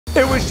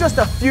It was just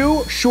a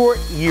few short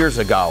years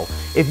ago.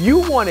 If you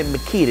wanted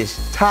Makita's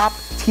top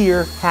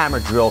tier hammer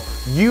drill,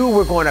 you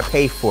were going to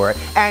pay for it,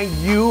 and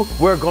you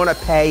were going to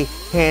pay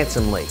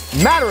handsomely.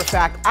 Matter of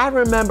fact, I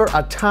remember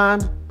a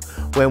time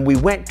when we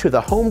went to the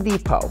Home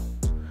Depot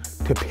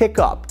to pick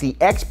up the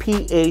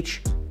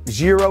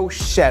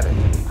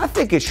XPH-07. I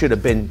think it should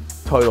have been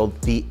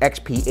titled the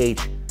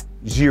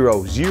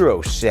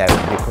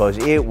XPH-007 because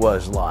it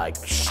was like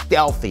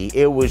stealthy.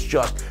 It was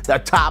just the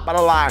top of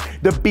the line,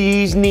 the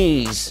bee's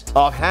knees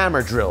of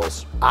hammer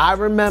drills. I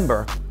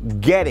remember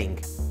getting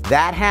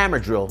that hammer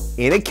drill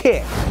in a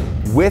kit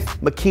with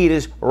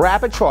Makita's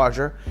rapid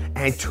charger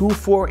and two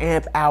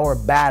 4-amp-hour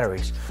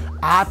batteries.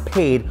 I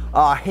paid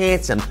a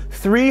handsome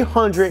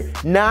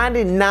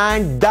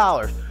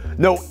 $399.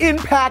 No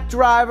impact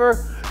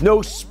driver,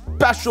 no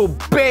special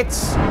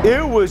bits.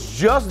 It was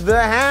just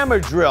the hammer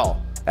drill.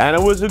 And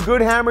it was a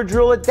good hammer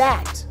drill at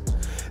that.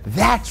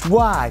 That's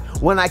why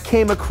when I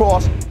came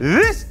across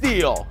this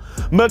deal,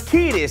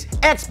 Makita's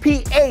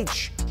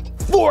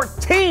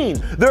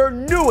XPH-14, their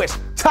newest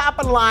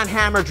top-of-the-line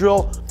hammer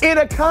drill in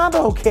a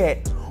combo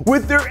kit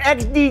with their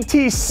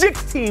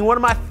XDT-16, one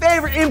of my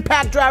favorite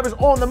impact drivers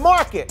on the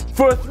market,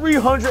 for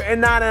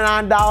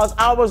 $399,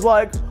 I was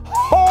like,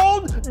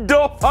 hold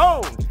the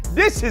phone.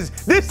 This is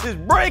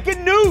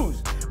breaking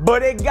news.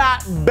 But it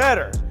got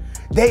better.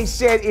 They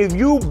said if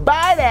you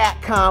buy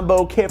that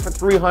combo kit for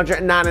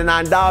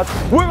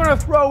 $399, we're gonna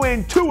throw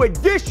in 2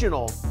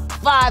 additional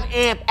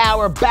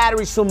 5-amp-hour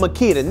batteries from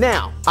Makita.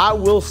 Now, I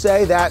will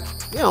say that,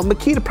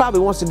 Makita probably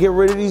wants to get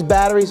rid of these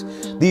batteries.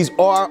 These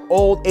are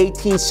old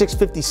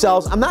 18650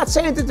 cells. I'm not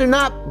saying that they're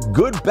not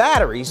good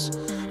batteries.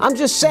 I'm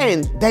just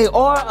saying they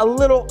are a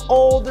little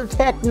older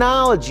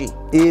technology.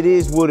 It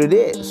is what it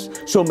is.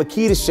 So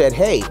Makita said,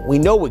 hey, we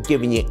know we're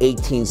giving you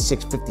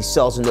 18650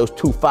 cells and those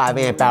 2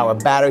 5-amp-hour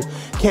batteries.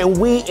 Can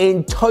we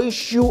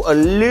entice you a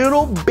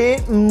little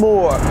bit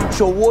more?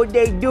 So what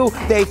they do,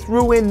 they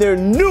threw in their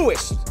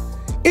newest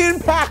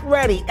impact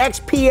ready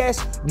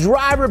XPS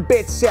driver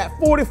bit set,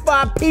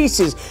 45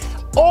 pieces.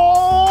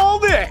 All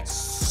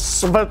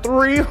this for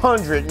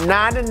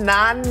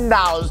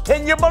 $399.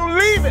 Can you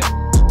believe it?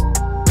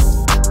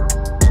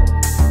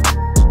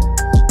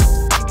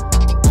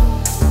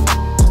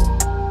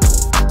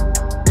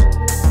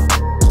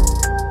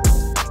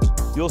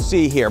 You'll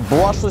see here,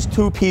 brushless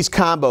 2-piece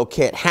combo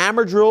kit,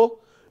 hammer drill,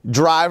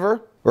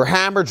 driver, or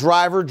hammer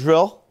driver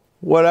drill,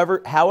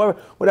 whatever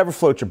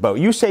floats your boat.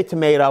 You say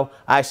tomato,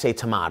 I say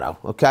tomato,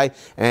 okay?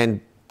 And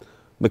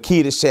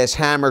Makita says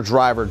hammer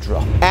driver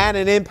drill. And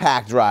an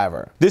impact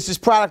driver. This is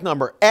product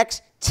number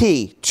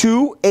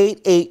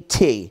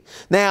XT288T.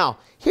 Now,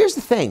 here's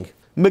the thing.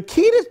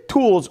 Makita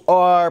tools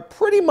are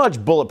pretty much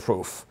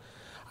bulletproof.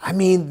 I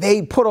mean,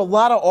 they put a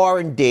lot of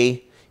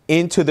R&D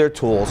into their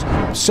tools.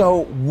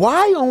 So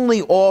why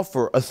only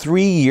offer a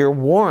 3-year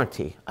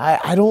warranty?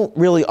 I don't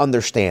really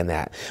understand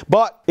that.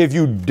 But if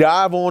you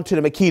dive onto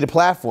the Makita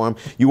platform,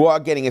 you are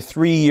getting a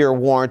 3-year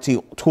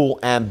warranty tool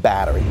and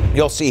battery.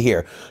 You'll see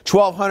here,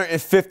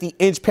 1,250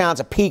 inch-pounds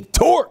of peak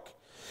torque.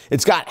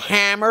 It's got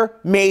hammer,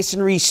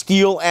 masonry,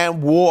 steel,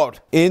 and wood.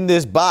 In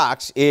this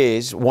box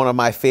is one of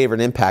my favorite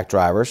impact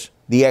drivers,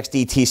 the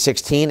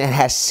XDT-16. It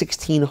has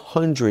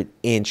 1,600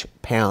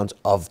 inch-pounds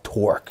of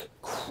torque.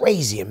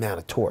 Crazy amount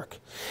of torque.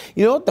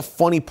 You know what the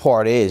funny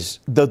part is?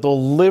 The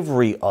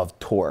delivery of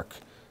torque.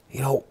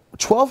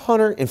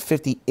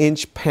 1,250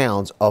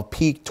 inch-pounds of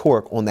peak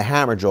torque on the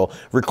hammer drill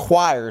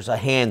requires a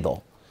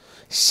handle.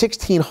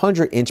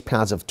 1,600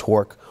 inch-pounds of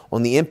torque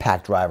on the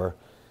impact driver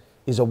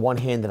is a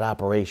one-handed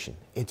operation.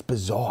 It's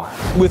bizarre.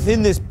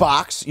 Within this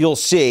box, you'll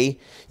see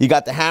you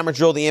got the hammer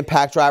drill, the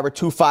impact driver,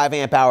 2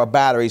 5-amp-hour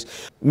batteries,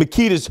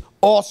 Makita's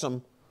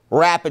awesome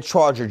rapid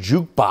charger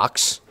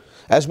jukebox,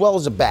 as well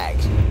as a bag.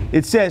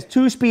 It says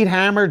 2-speed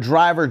hammer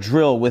driver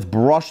drill with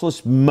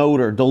brushless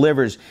motor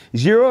delivers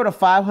 0 to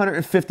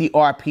 550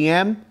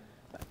 RPM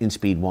in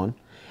speed 1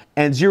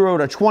 and 0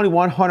 to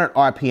 2100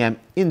 RPM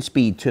in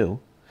speed 2.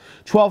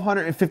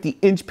 1,250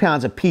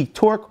 inch-pounds of peak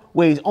torque,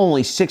 weighs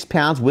only 6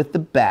 pounds with the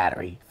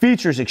battery.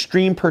 Features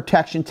extreme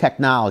protection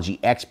technology,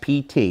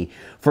 XPT,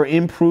 for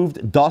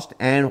improved dust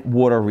and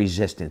water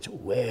resistance.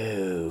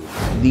 Whoa.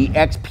 The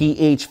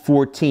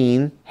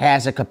XPH-14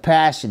 has a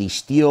capacity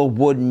steel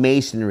wood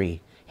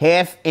masonry,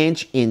 1/2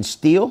 inch in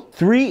steel,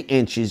 3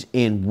 inches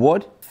in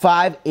wood,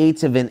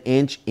 5/8 of an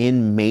inch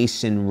in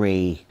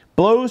masonry.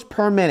 Blows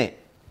per minute,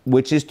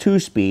 which is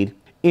 2-speed.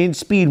 In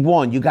speed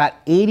 1, you got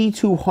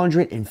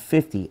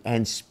 8,250,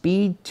 and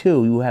speed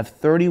 2, you have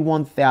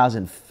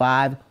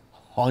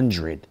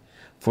 31,500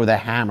 for the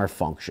hammer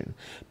function.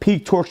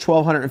 Peak torque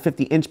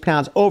 1,250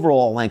 inch-pounds,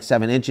 overall length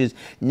 7 inches,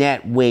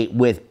 net weight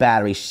with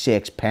battery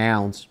 6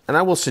 pounds. And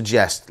I will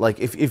suggest, like,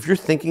 if you're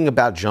thinking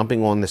about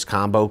jumping on this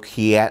combo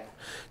kit,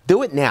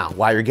 do it now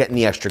while you're getting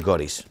the extra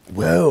goodies.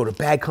 Whoa, the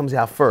bag comes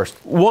out first.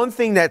 One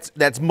thing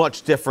that's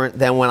much different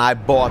than when I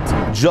bought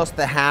just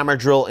the hammer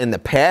drill in the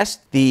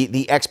past,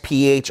 the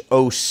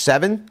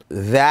XPH-07,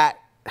 that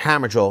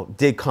hammer drill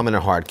did come in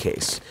a hard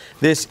case.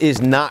 This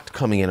is not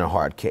coming in a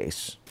hard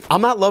case.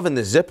 I'm not loving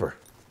the zipper.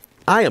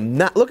 I am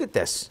not, look at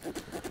this.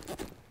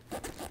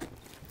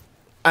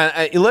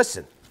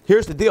 Listen,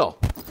 here's the deal.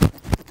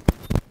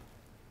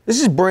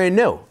 This is brand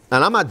new,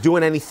 and I'm not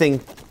doing anything.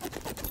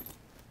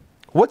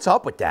 What's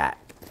up with that?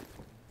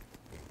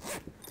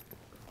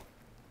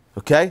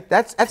 Okay,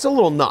 that's a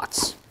little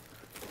nuts.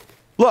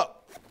 Look,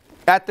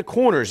 at the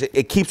corners,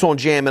 it keeps on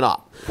jamming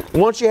up.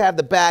 Once you have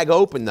the bag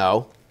open,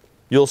 though,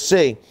 you'll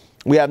see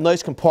we have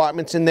nice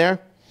compartments in there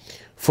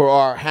for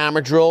our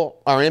hammer drill,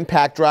 our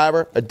impact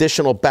driver,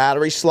 additional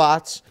battery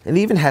slots, and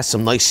even has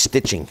some nice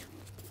stitching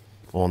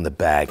on the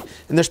bag.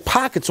 And there's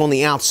pockets on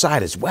the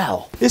outside as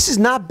well. This is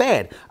not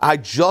bad. I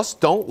just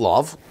don't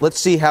love, let's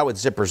see how it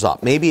zippers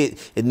up. Maybe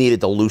it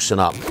needed to loosen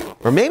up.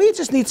 Or maybe it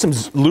just needs some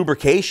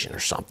lubrication or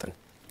something.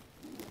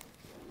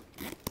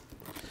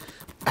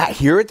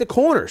 Here at the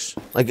corners.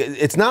 Like,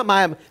 it's not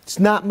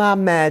my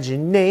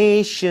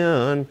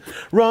imagination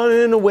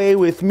running away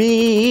with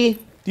me.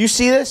 Do you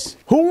see this?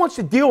 Who wants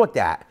to deal with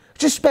that?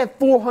 Just spent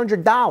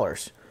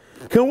 $400.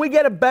 Can we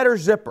get a better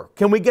zipper?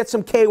 Can we get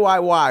some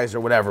KYYs or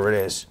whatever it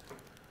is?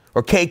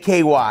 Or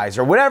KKYs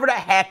or whatever the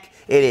heck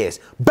it is.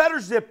 Better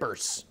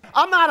zippers.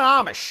 I'm not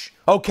Amish,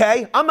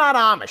 okay? I'm not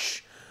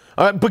Amish.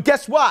 But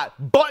guess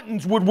what?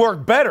 Buttons would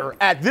work better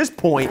at this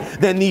point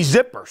than these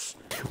zippers.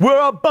 We're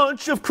a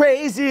bunch of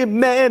crazy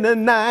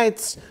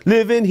Mennonites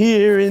living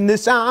here in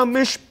this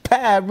Amish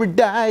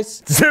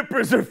paradise.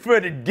 Zippers are for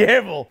the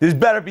devil. There's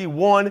better be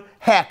one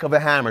heck of a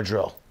hammer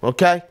drill,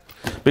 okay?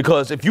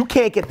 Because if you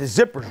can't get the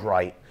zippers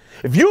right,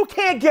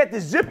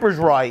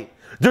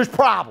 there's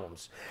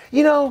problems.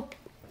 You know,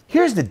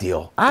 here's the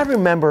deal. I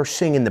remember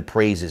singing the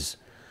praises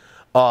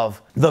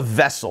of the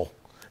vessel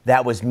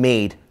that was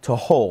made to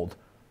hold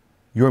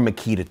your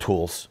Makita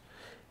tools.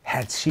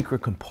 Had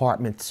secret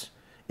compartments.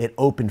 It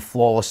opened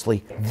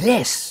flawlessly.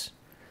 This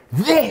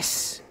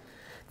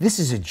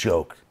is a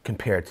joke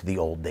compared to the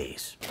old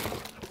days.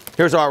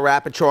 Here's our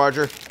rapid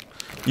charger.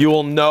 You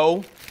will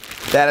know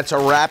that it's a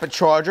rapid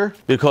charger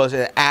because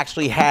it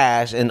actually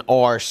has an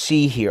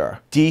RC here.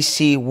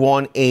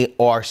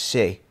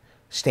 DC18RC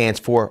stands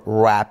for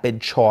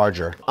rapid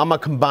charger. I'm gonna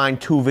combine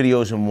two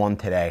videos in one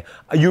today.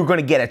 You're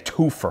gonna get a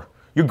twofer.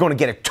 You're gonna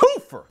get a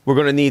twofer. We're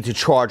gonna need to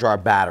charge our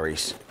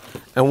batteries.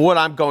 And what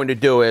I'm going to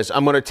do is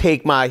I'm gonna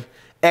take my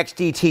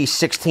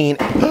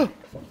XDT16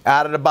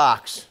 out of the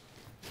box.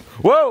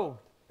 Whoa,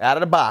 out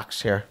of the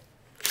box here.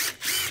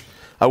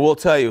 I will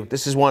tell you,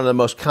 this is one of the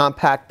most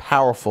compact,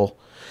 powerful,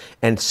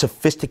 and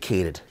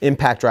sophisticated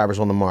impact drivers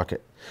on the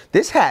market.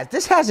 This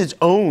has its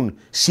own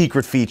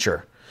secret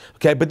feature,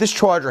 okay? But this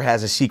charger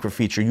has a secret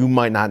feature you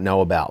might not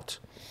know about.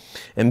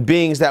 And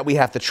being that we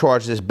have to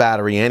charge this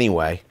battery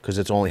anyway, because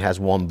it only has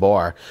one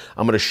bar,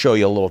 I'm gonna show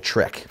you a little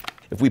trick.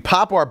 If we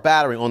pop our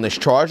battery on this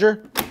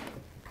charger,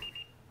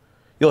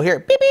 you'll hear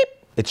it beep beep,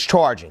 it's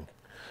charging.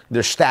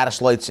 There's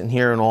status lights in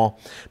here and all.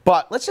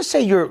 But let's just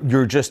say you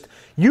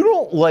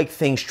don't like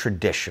things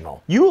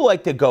traditional. You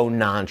like to go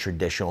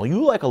non-traditional.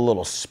 You like a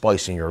little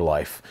spice in your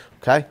life,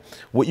 okay?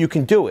 What you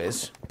can do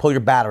is pull your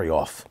battery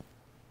off.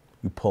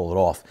 You pull it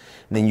off,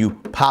 and then you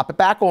pop it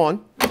back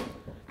on,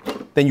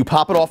 then you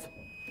pop it off,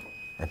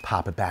 and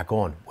pop it back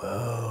on.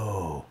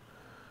 Whoa,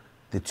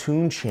 the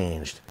tune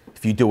changed.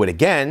 If you do it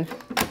again,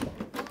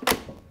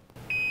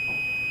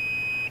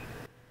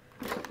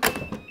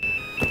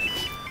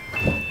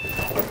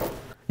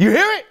 you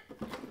hear it?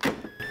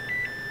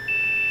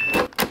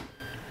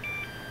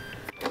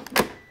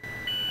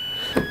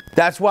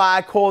 That's why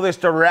I call this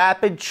the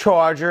Rapid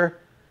Charger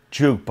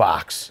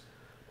Jukebox.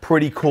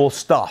 Pretty cool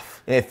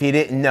stuff. If you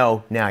didn't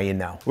know, now you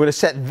know. We're gonna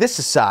set this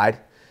aside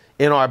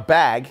in our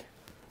bag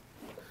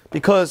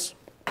because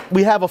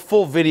we have a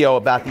full video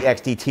about the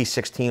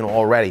XDT16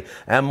 already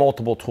and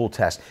multiple tool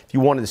tests. If you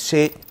wanted to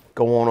see it,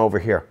 go on over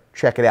here.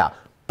 Check it out.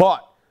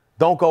 But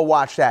don't go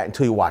watch that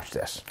until you watch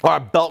this. Our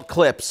belt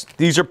clips,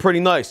 these are pretty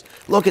nice.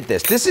 Look at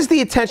this. This is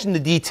the attention to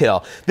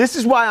detail. This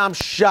is why I'm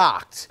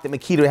shocked that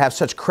Makita have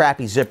such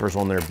crappy zippers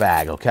on their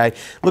bag, okay?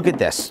 Look at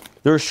this.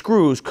 Their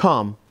screws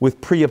come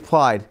with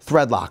pre-applied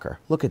thread locker.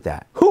 Look at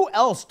that. Who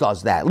else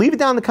does that? Leave it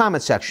down in the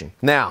comment section.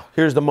 Now,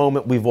 here's the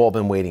moment we've all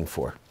been waiting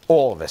for.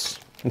 All of us,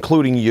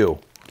 including you.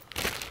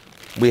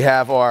 We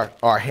have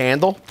our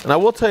handle, and I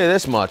will tell you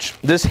this much.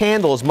 This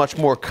handle is much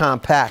more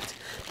compact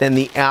than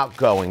the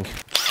outgoing.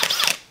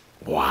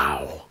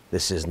 Wow,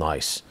 this is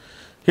nice.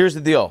 Here's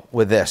the deal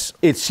with this.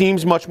 It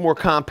seems much more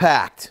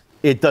compact.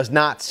 It does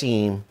not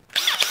seem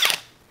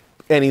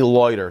any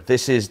lighter.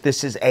 This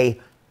is a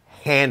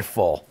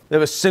handful. We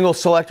have a single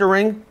selector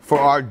ring for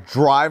our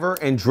driver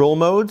and drill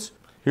modes.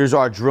 Here's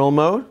our drill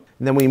mode.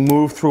 And then we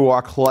move through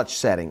our clutch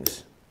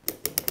settings.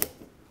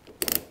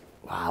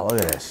 Wow,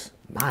 look at this.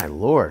 My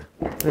Lord,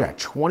 we got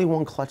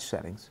 21 clutch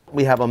settings.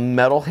 We have a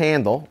metal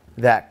handle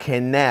that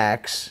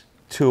connects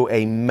to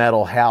a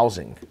metal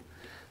housing.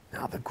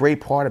 Now, the great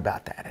part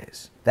about that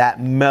is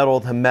that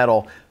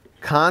metal-to-metal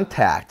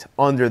contact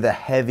under the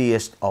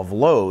heaviest of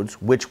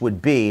loads, which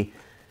would be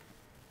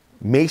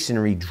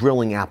masonry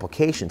drilling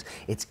applications,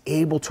 it's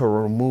able to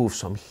remove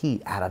some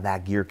heat out of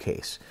that gear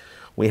case.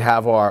 We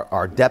have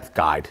our depth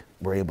guide.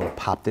 We're able to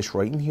pop this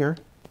right in here.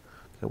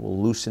 Okay,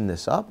 we'll loosen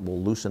this up.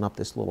 We'll loosen up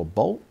this little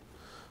bolt.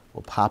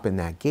 We'll pop in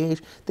that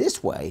gauge.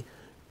 This way,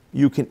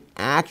 you can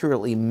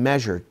accurately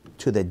measure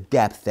to the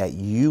depth that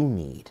you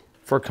need.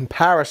 For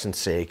comparison's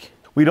sake,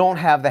 we don't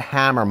have the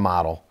hammer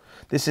model.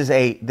 This is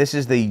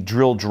the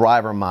drill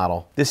driver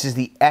model. This is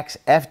the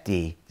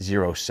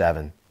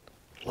XFD07.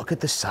 Look at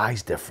the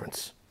size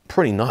difference.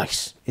 Pretty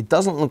nice. It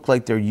doesn't look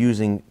like they're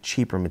using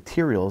cheaper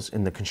materials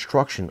in the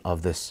construction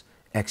of this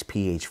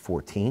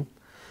XPH14.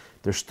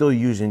 They're still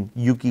using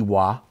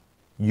Yukawa,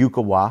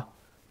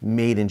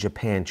 made in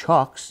Japan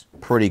chucks.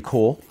 Pretty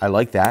cool. I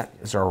like that.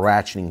 It's a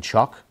ratcheting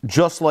chuck.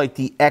 Just like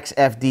the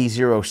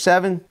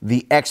XFD07,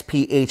 the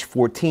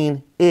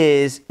XPH14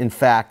 is, in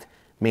fact,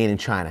 made in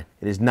China.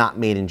 It is not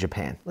made in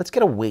Japan. Let's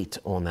get a weight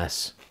on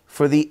this.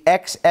 For the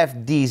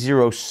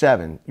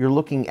XFD07, you're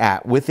looking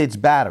at, with its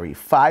battery,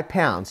 5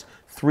 pounds,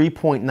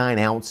 3.9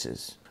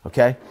 ounces.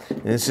 Okay?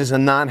 And this is a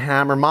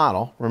non-hammer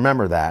model.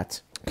 Remember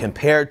that.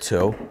 Compared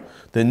to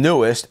the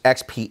newest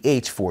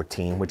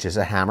XPH14, which is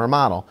a hammer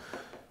model,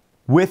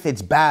 with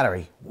its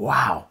battery,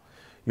 wow,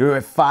 you're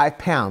at 5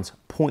 pounds,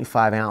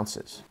 0.5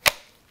 ounces.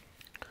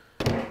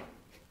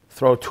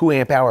 Throw a 2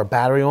 amp hour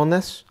battery on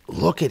this.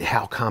 Look at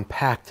how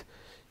compact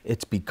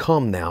it's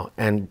become now,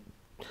 and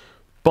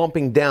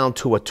bumping down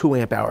to a 2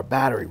 amp hour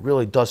battery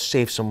really does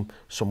save some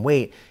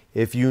weight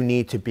if you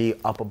need to be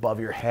up above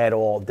your head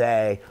all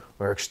day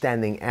or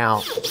extending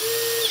out.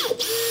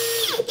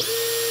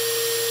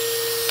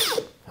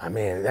 I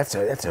mean, that's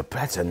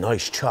a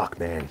nice chuck,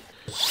 man.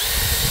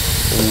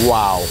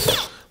 Wow.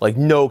 Like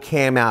no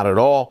cam out at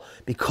all,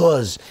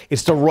 because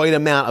it's the right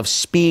amount of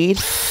speed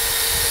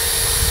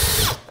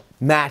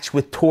matched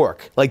with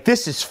torque. Like,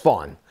 this is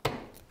fun.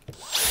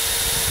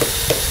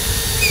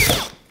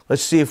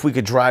 Let's see if we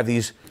could drive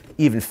these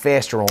even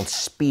faster on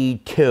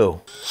speed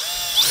 2.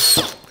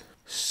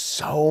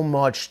 So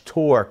much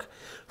torque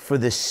for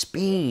the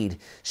speed.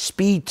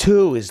 Speed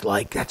 2 is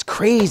like, that's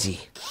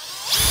crazy.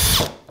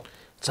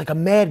 It's like a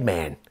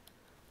madman.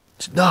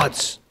 It's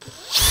nuts.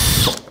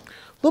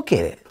 Look at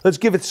it. Let's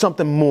give it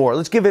something more.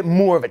 Let's give it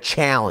more of a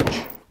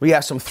challenge. We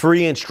have some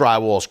 3-inch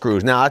drywall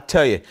screws. Now, I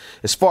tell you,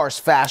 as far as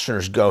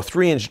fasteners go,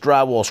 3-inch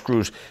drywall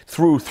screws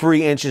through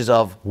 3 inches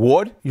of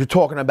wood, you're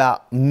talking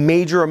about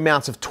major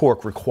amounts of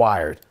torque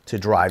required to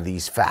drive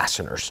these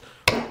fasteners.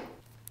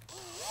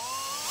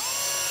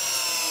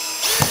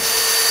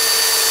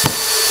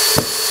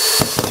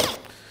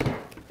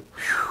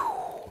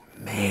 Whew,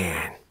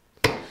 man.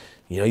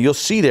 You know, you'll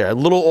see there, a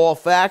little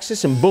off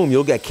axis and boom,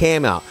 you'll get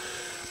cam out.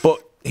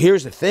 But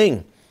here's the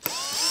thing.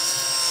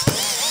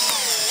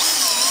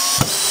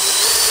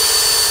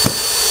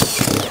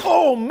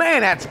 Oh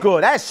man, that's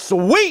good. That's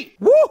sweet.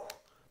 Woo!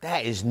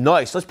 That is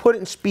nice. Let's put it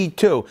in speed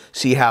 2,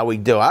 see how we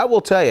do. I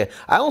will tell you,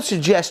 I don't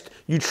suggest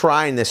you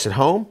trying this at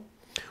home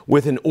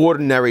with an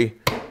ordinary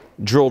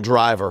drill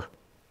driver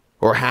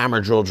or hammer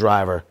drill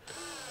driver.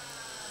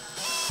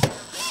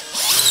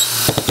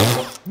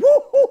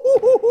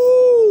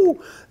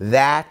 Woo-hoo-hoo-hoo-hoo!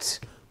 That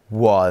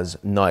was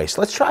nice.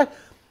 Let's try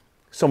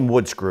some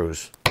wood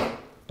screws.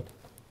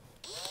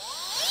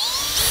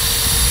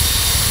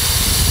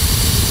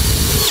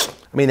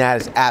 I mean,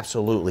 that is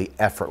absolutely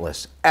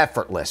effortless.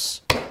 Effortless.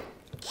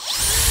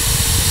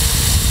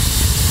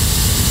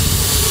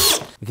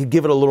 You could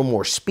give it a little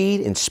more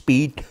speed in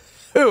speed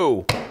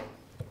 2.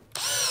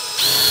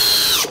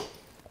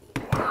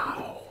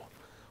 Wow.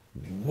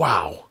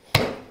 Wow.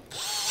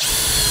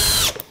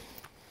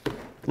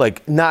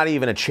 Like, not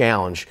even a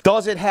challenge.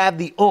 Does it have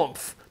the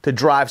oomph to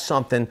drive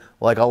something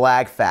like a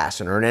lag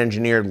fastener, an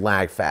engineered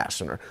lag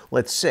fastener?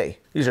 Let's see.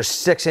 These are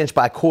 6-inch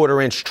by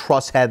 1/4-inch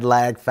truss head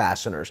lag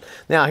fasteners.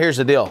 Now, here's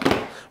the deal.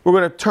 We're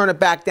gonna turn it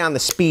back down to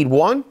speed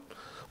 1.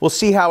 We'll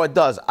see how it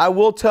does. I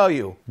will tell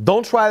you,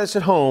 don't try this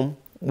at home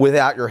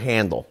without your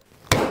handle.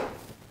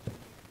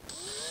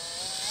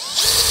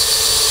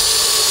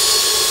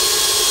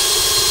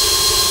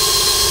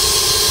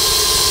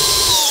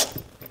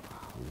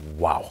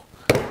 Wow,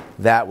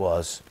 that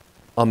was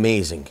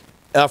amazing,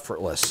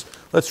 effortless.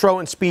 Let's throw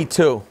in speed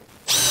 2.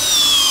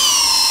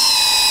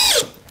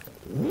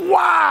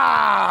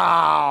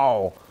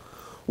 Wow!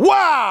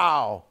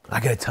 Wow! I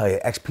gotta tell you,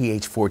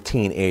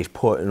 XPH14 is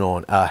putting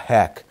on a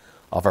heck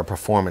of a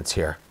performance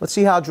here. Let's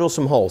see how I drill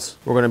some holes.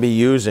 We're gonna be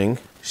using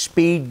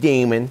Speed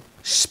Demon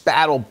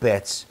spattle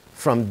bits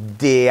from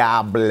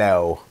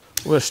Diablo.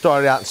 We're gonna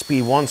start it out in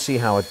speed 1, see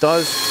how it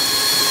does.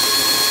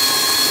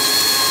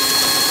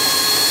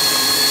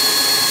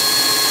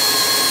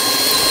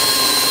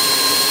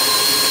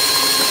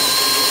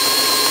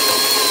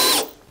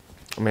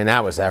 I mean,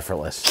 that was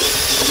effortless.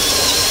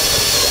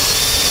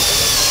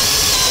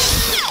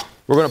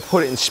 We're gonna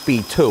put it in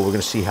speed 2. We're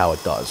gonna see how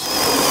it does.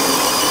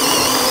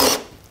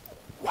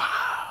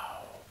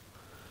 Wow.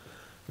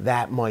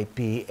 That might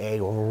be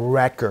a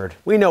record.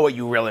 We know what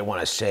you really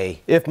wanna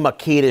see. If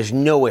Makita's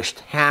newest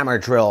hammer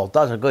drill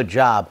does a good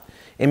job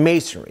in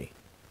masonry,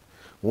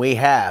 we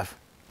have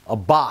a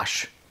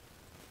Bosch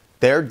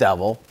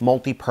Daredevil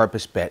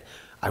multi-purpose bit.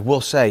 I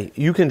will say,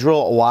 you can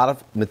drill a lot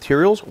of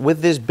materials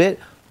with this bit,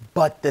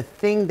 But the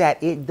thing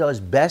that it does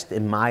best,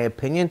 in my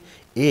opinion,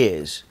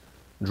 is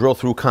drill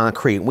through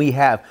concrete. We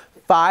have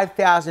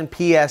 5,000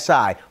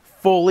 PSI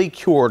fully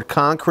cured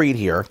concrete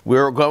here.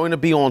 We're going to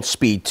be on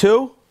speed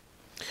 2.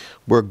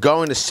 We're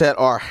going to set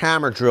our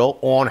hammer drill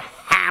on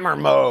hammer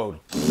mode.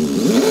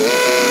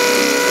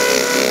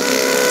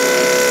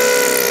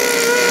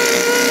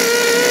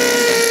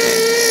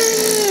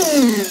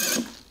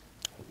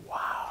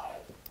 Wow.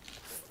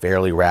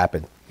 Fairly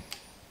rapid.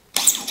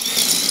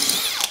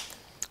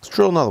 Let's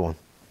drill another one.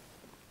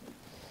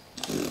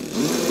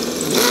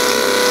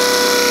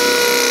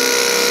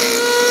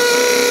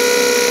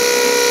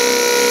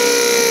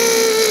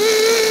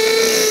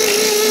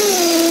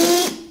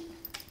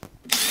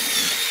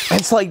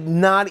 It's like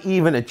not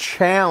even a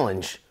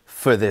challenge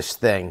for this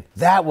thing.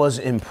 That was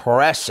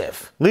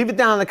impressive. Leave it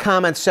down in the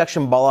comments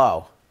section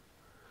below.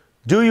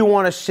 Do you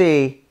want to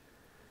see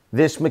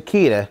this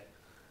Makita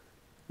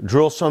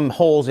drill some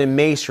holes in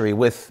masonry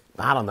with,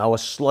 I don't know, a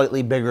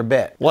slightly bigger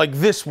bit? Like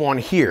this one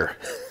here.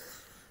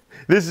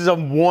 This is a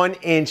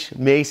 1-inch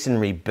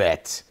masonry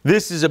bit.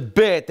 This is a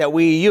bit that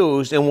we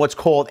used in what's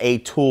called a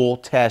tool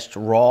test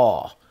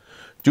raw.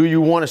 Do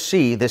you want to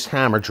see this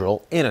hammer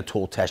drill in a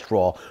tool test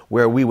raw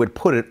where we would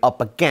put it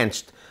up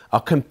against a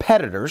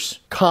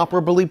competitor's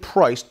comparably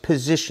priced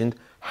positioned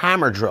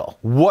hammer drill?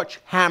 Which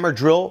hammer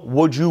drill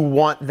would you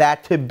want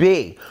that to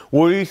be?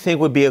 What do you think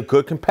would be a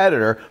good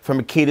competitor for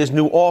Makita's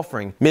new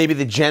offering? Maybe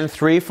the Gen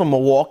 3 from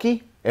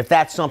Milwaukee? If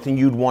that's something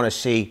you'd want to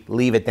see,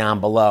 leave it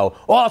down below.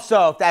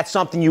 Also, if that's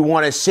something you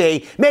want to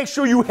see, make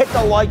sure you hit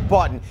the like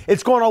button.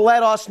 It's going to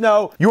let us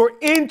know you're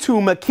into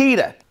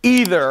Makita.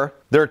 Either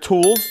their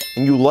tools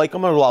and you like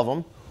them or love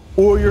them,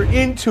 or you're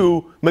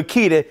into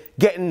Makita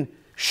getting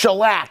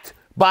shellacked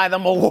by the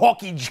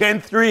Milwaukee Gen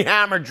 3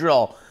 hammer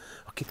drill.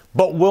 Okay.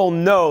 But we'll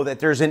know that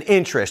there's an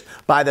interest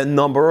by the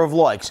number of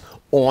likes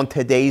on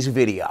today's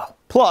video.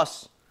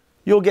 Plus,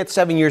 you'll get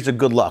 7 years of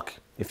good luck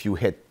if you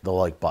hit the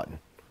like button.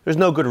 There's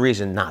no good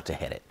reason not to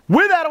hit it.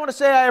 With that, I want to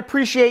say I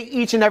appreciate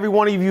each and every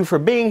one of you for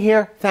being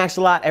here. Thanks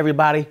a lot,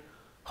 everybody.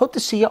 Hope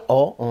to see you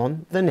all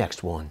on the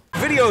next one.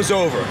 Video's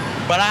over,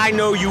 but I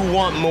know you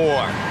want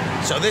more.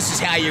 So this is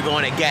how you're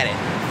going to get it.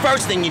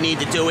 First thing you need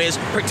to do is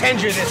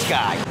pretend you're this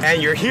guy. And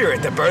you're here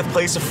at the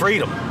birthplace of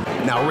freedom.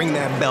 Now ring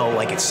that bell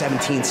like it's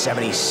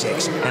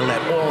 1776 and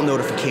let all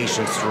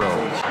notifications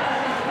through.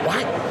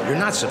 What? You're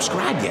not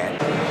subscribed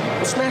yet?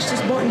 Well, smash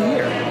this button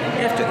here.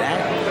 After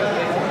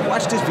that,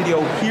 watch this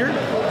video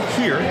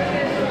here,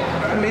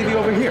 and maybe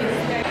over here.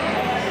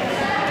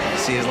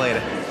 See you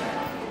later.